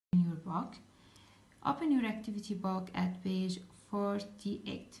in your book. Open your activity book at page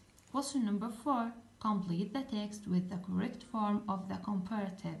 48. Question number 4. Complete the text with the correct form of the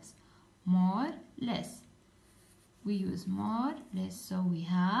comparatives. More, less. We use more, less, so we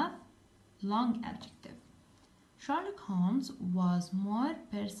have long adjective. Sherlock Holmes was more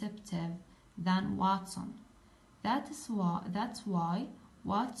perceptive than Watson. That's why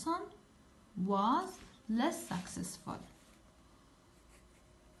Watson was less successful.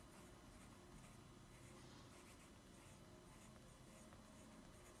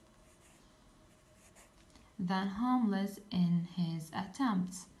 Than Holmes in his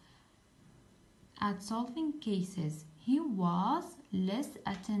attempts at solving cases. He was less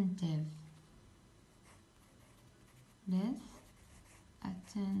attentive.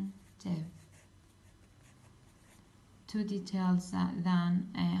 To details than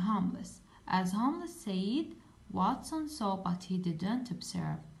Holmes. As Holmes said, Watson saw but he didn't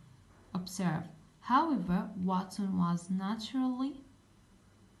observe. However, Watson was naturally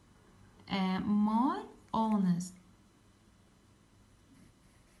more honest.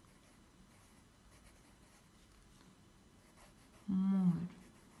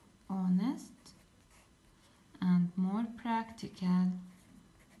 And more practical.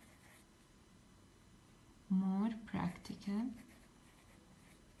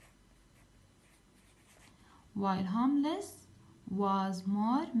 While Holmes was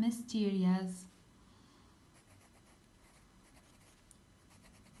more mysterious.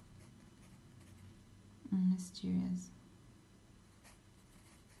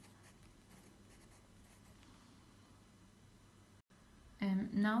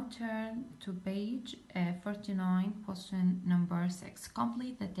 Now turn to page 49, question number 6.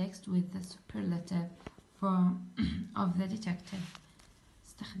 Complete the text with the superlative form of the detective.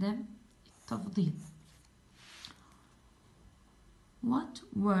 استخدم التفضيل. What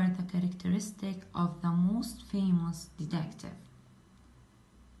were the characteristics of the most famous detective?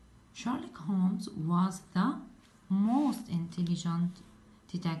 Sherlock Holmes was the most intelligent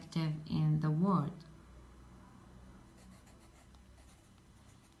detective in the world.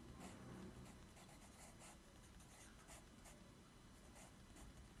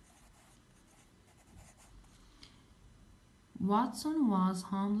 Watson was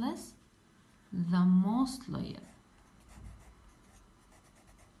Holmes the most loyal.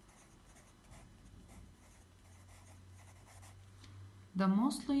 The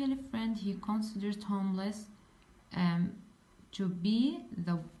most loyal friend, he considered Holmes to be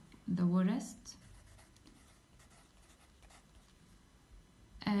the worst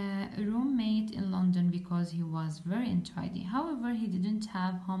roommate in London because he was very untidy. However, he didn't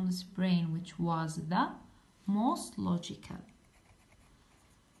have Holmes' brain, which was the most logical.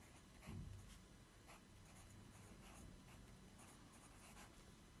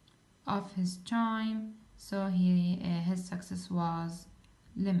 Of his time, so his success was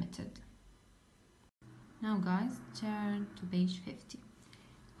limited. Now guys, turn to page 50.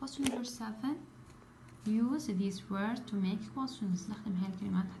 Question number 7. Use these words to make questions. نستخدم هاي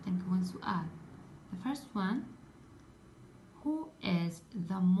الكلمات حتى نكون سؤال. The first one. Who is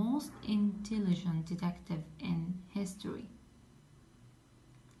the most intelligent detective in history?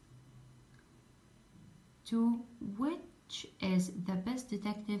 2. Which is the best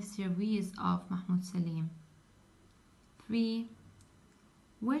detective series of Mahmoud Salim? 3.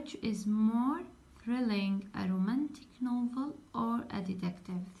 Which is more thrilling, a romantic novel or a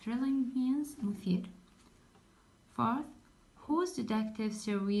detective? Thrilling means مثير. 4. Whose detective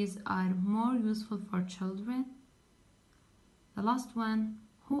series are more useful for children? The last one.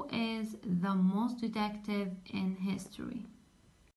 Who is the most detective in history?